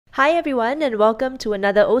Hi, everyone, and welcome to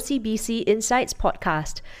another OCBC Insights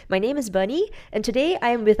podcast. My name is Bernie, and today I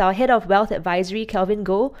am with our Head of Wealth Advisory, Kelvin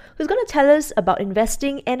Goh, who's going to tell us about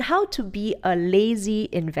investing and how to be a lazy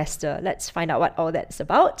investor. Let's find out what all that's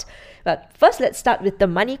about. But first, let's start with the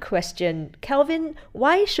money question. Kelvin,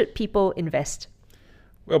 why should people invest?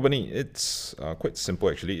 Well, Bernie, it's quite simple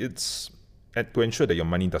actually. It's to ensure that your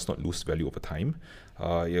money does not lose value over time.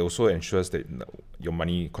 It also ensures that your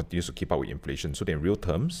money continues to keep up with inflation, so that in real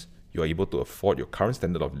terms, you are able to afford your current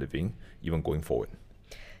standard of living even going forward.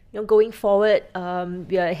 Going forward,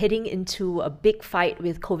 we are heading into a big fight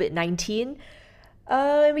with COVID-19.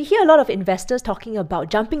 We hear a lot of investors talking about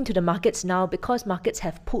jumping to the markets now because markets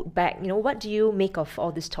have pulled back. What do you make of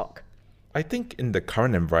all this talk? I think in the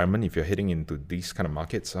current environment, if you're heading into these kind of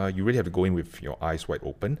markets, you really have to go in with your eyes wide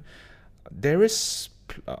open. There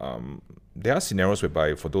are scenarios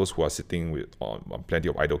whereby for those who are sitting with on plenty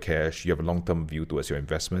of idle cash, you have a long-term view towards your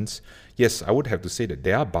investments. Yes, I would have to say that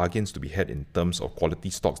there are bargains to be had in terms of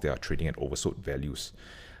quality stocks that are trading at oversold values.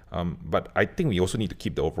 But I think we also need to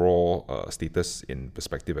keep the overall status in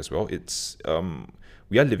perspective as well.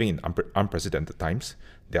 We are living in unprecedented times.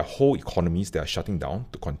 There are whole economies that are shutting down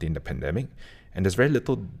to contain the pandemic. And there's very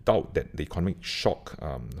little doubt that the economic shock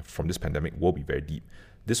from this pandemic will be very deep.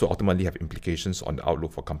 This will ultimately have implications on the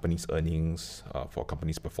outlook for companies' earnings, for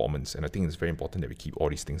companies' performance. And I think it's very important that we keep all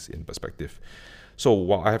these things in perspective. So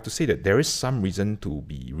while I have to say that there is some reason to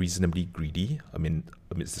be reasonably greedy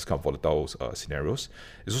amidst this kind of volatile scenarios,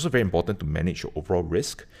 it's also very important to manage your overall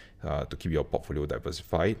risk, to keep your portfolio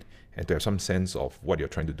diversified, and to have some sense of what you're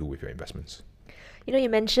trying to do with your investments. You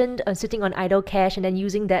mentioned sitting on idle cash and then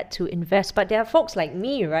using that to invest, but there are folks like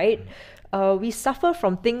me, right? We suffer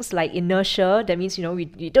from things like inertia. That means, we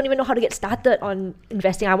don't even know how to get started on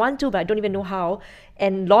investing. I want to, but I don't even know how.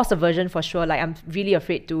 And loss aversion for sure. Like, I'm really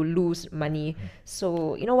afraid to lose money.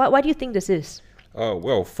 So, why do you think this is?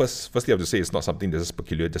 Well, firstly, I have to say it's not something that is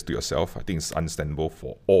peculiar just to yourself. I think it's understandable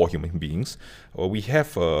for all human beings. We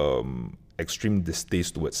have extreme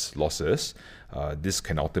distaste towards losses. This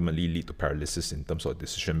can ultimately lead to paralysis in terms of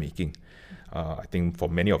decision making. I think for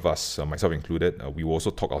many of us, myself included, we will also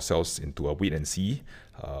talk ourselves into a wait and see.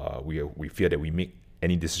 We fear that we make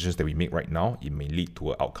any decisions that we make right now, it may lead to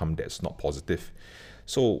an outcome that's not positive.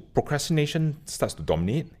 So procrastination starts to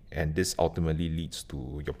dominate, and this ultimately leads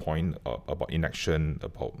to your point about inaction,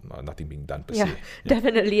 about nothing being done per se. Yeah,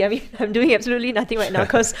 definitely. I'm doing absolutely nothing right now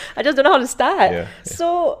because I just don't know how to start. Yeah.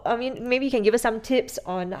 So, maybe you can give us some tips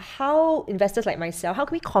on how investors like myself, how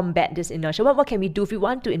can we combat this inertia? What can we do if we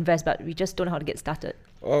want to invest but we just don't know how to get started?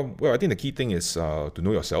 Well, I think the key thing is to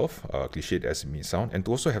know yourself, cliched as it may sound, and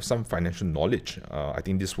to also have some financial knowledge. I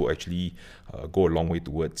think this will actually go a long way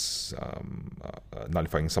towards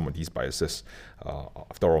nullifying some of these biases.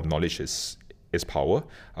 After all, knowledge is power.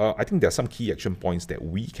 I think there are some key action points that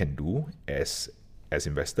we can do as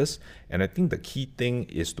investors, and I think the key thing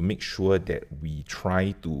is to make sure that we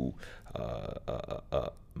try to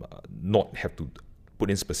not have to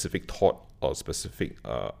put in specific thought or specific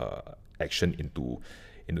action into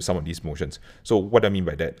some of these motions. So what I mean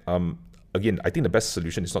by that, again, I think the best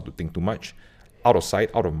solution is not to think too much. Out of sight,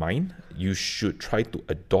 out of mind, you should try to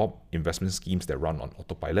adopt investment schemes that run on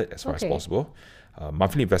autopilot as far as possible.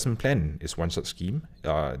 Monthly investment plan is one such scheme.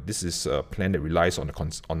 This is a plan that relies on the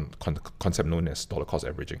concept known as dollar cost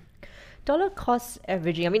averaging. Dollar cost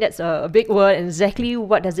averaging, that's a big word. Exactly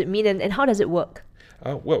what does it mean and how does it work?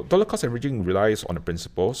 Well, dollar cost averaging relies on a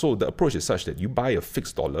principle. So the approach is such that you buy a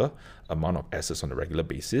fixed dollar amount of assets on a regular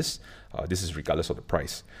basis. This is regardless of the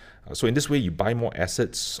price. So in this way, you buy more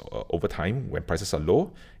assets over time when prices are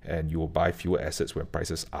low, and you will buy fewer assets when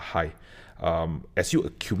prices are high. As you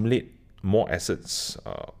accumulate more assets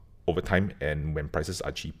over time and when prices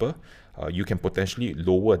are cheaper, you can potentially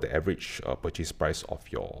lower the average purchase price of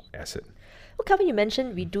your asset. Well, Kelvin, you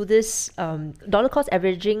mentioned we do this. Dollar cost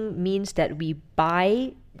averaging means that we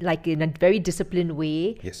buy, like in a very disciplined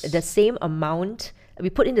way, Yes. the same amount. We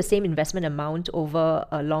put in the same investment amount over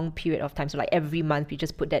a long period of time. So like every month we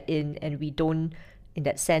just put that in, and we don't, in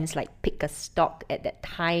that sense, like pick a stock at that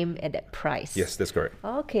time, at that price. Yes, that's correct.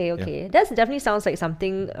 Okay. Yeah. That definitely sounds like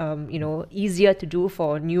something, easier to do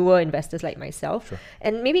for newer investors like myself. Sure.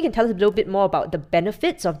 And maybe you can tell us a little bit more about the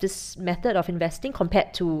benefits of this method of investing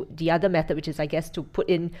compared to the other method, which is, I guess, to put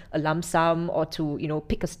in a lump sum or to,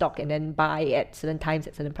 pick a stock and then buy at certain times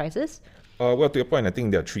at certain prices. Well, to your point, I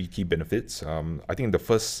think there are three key benefits. I think the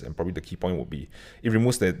first and probably the key point would be it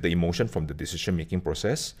removes the emotion from the decision-making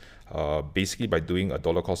process. Basically, by doing a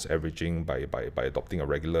dollar cost averaging, by adopting a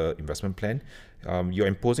regular investment plan, you're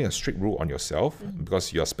imposing a strict rule on yourself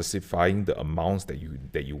because you're specifying the amounts that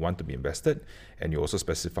you want to be invested, and you're also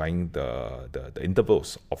specifying the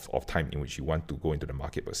intervals of time in which you want to go into the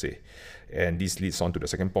market per se. And this leads on to the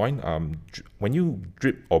second point. When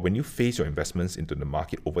you phase your investments into the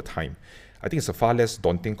market over time, I think it's a far less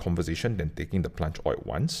daunting conversation than taking the plunge all at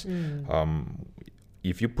once.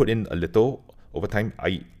 If you put in a little over time,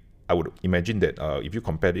 I would imagine that if you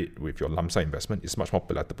compare it with your lump sum investment, it's much more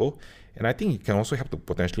palatable. And I think it can also help to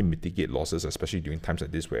potentially mitigate losses, especially during times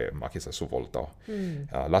like this where markets are so volatile.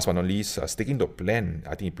 Last but not least, sticking to a plan,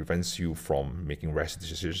 I think it prevents you from making rash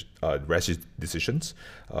decisions.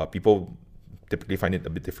 People typically find it a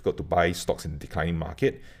bit difficult to buy stocks in the declining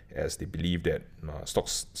market as they believe that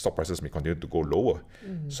stock prices may continue to go lower.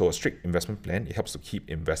 So a strict investment plan, it helps to keep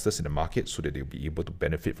investors in the market so that they'll be able to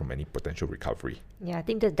benefit from any potential recovery. Yeah, I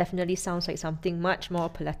think that definitely sounds like something much more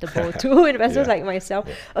palatable to investors like myself.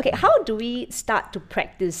 Okay, how do we start to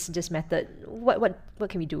practice this method? What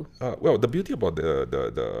can we do? Well, the beauty about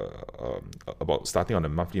about starting on a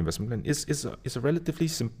monthly investment plan is a relatively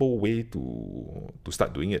simple way to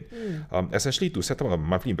start doing it. Essentially, to set up a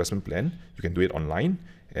monthly investment plan, you can do it online,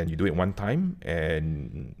 and you do it one time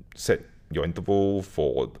and set your interval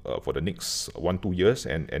for the next 1-2 years,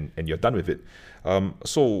 and you're done with it.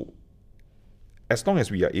 So as long as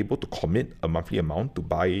we are able to commit a monthly amount to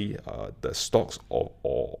buy the stocks or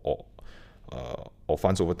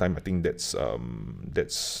funds over time, I think that's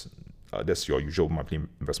your usual monthly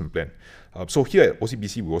investment plan. So here at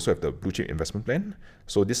OCBC, we also have the Blue Chip Investment Plan.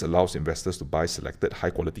 So this allows investors to buy selected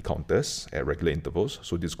high-quality counters at regular intervals.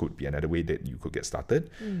 So this could be another way that you could get started.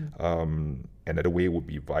 Another way would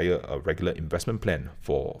be via a regular investment plan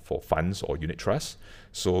for funds or unit trusts.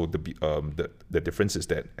 So the difference is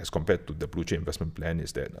that as compared to the Blue Chip Investment Plan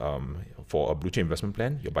is that for a Blue Chip Investment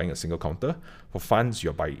Plan, you're buying a single counter. For funds,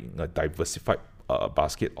 you're buying a diversified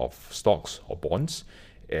basket of stocks or bonds,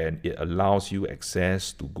 and it allows you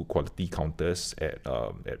access to good quality counters at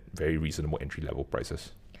very reasonable entry level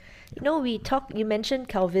prices. You know, you mentioned,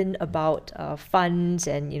 Kelvin, about funds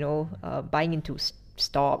and buying into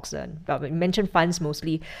stocks, and you mentioned funds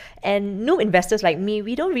mostly. And new investors like me,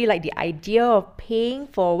 we don't really like the idea of paying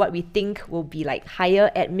for what we think will be like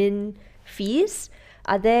higher admin fees.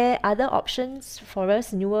 Are there other options for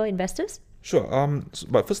us newer investors? Sure.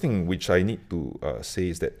 But first thing which I need to say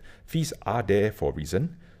is that fees are there for a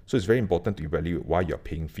reason. So it's very important to evaluate why you're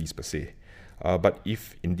paying fees per se. But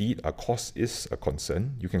if indeed a cost is a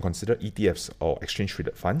concern, you can consider ETFs or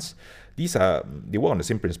exchange-traded funds. They work on the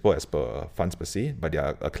same principle as per funds per se, but they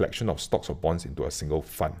are a collection of stocks or bonds into a single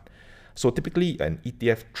fund. So typically, an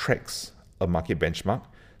ETF tracks a market benchmark.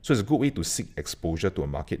 So it's a good way to seek exposure to a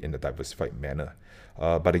market in a diversified manner.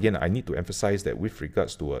 But again, I need to emphasize that with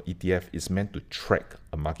regards to an ETF, it's meant to track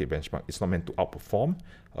a market benchmark. It's not meant to outperform.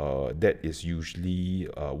 That is usually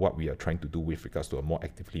what we are trying to do with regards to a more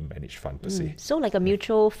actively managed fund per se. So like a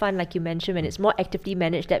mutual fund, like you mentioned, when it's more actively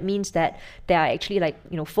managed, that means that there are actually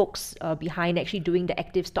folks behind actually doing the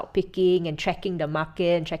active stock picking and tracking the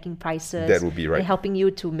market and tracking prices. That would be right. And helping you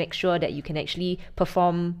to make sure that you can actually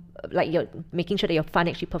perform, you're making sure that your fund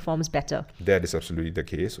actually performs better. That is absolutely the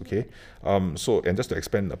case, okay? And just to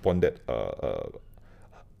expand upon that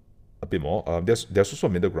a bit more, there's also a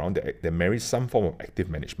middle ground that marries some form of active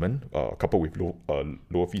management coupled with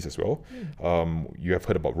lower fees as well. You have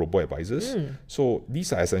heard about robo-advisors. So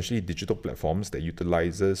these are essentially digital platforms that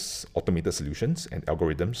utilizes automated solutions and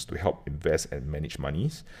algorithms to help invest and manage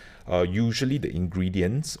monies. Usually the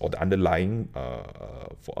ingredients or the underlying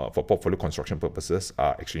for portfolio construction purposes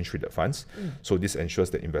are exchange-traded funds. So this ensures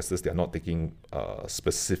that investors, they are not taking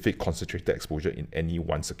specific concentrated exposure in any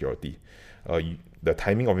one security. The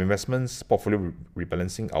timing of investments, portfolio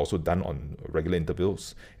rebalancing are also done on regular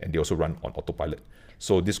intervals, and they also run on autopilot.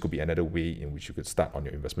 So this could be another way in which you could start on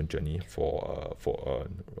your investment journey for a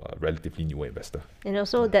relatively newer investor. And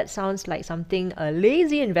also that sounds like something a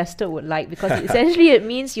lazy investor would like, because essentially it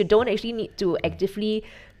means you don't actually need to actively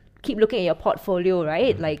keep looking at your portfolio,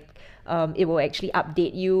 right? It will actually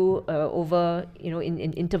update you over,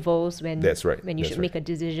 in intervals when you should make a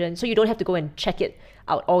decision. So you don't have to go and check it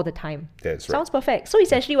out all the time. That's right. Sounds perfect. So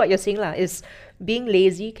essentially what you're saying is being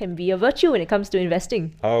lazy can be a virtue when it comes to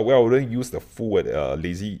investing. Well, I wouldn't use the full word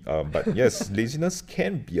lazy, but yes, laziness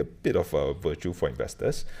can be a bit of a virtue for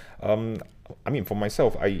investors. For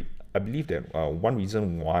myself, I believe that one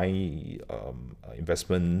reason why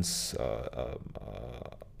investments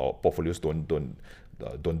or portfolios don't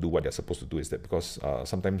don't do what they're supposed to do is that because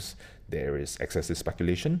sometimes there is excessive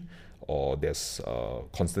speculation or there's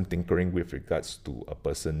constant tinkering with regards to a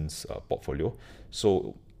person's portfolio.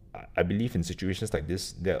 So I believe in situations like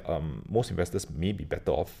this, that most investors may be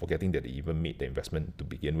better off forgetting that they even made the investment to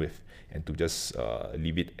begin with and to just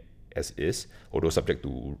leave it as is, although subject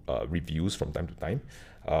to reviews from time to time.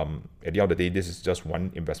 At the end of the day, this is just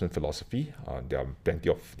one investment philosophy. There are plenty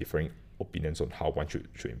of differing opinions on how one should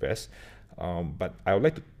invest. But I would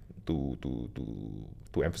like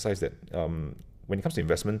to emphasize that when it comes to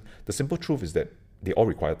investment, the simple truth is that they all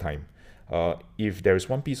require time. If there is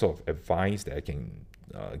one piece of advice that I can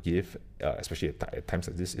give, especially at times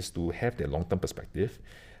like this, is to have the long-term perspective,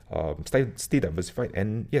 stay diversified,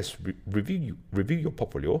 and yes, review your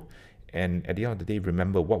portfolio. And at the end of the day,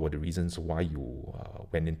 remember what were the reasons why you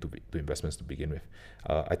went into investments to begin with.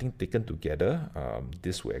 I think taken together,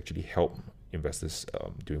 this will actually help investors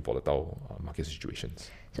during volatile market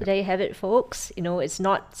situations. So there you have it, folks. It's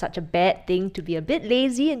not such a bad thing to be a bit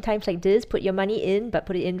lazy in times like this. Put your money in, but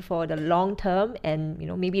put it in for the long term, and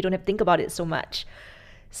maybe you don't have to think about it so much.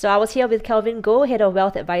 So I was here with Kelvin Goh, Head of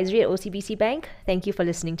Wealth Advisory at OCBC Bank. Thank you for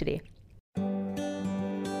listening today.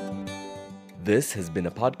 This has been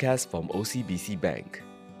a podcast from OCBC Bank.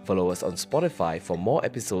 Follow us on Spotify for more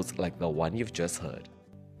episodes like the one you've just heard.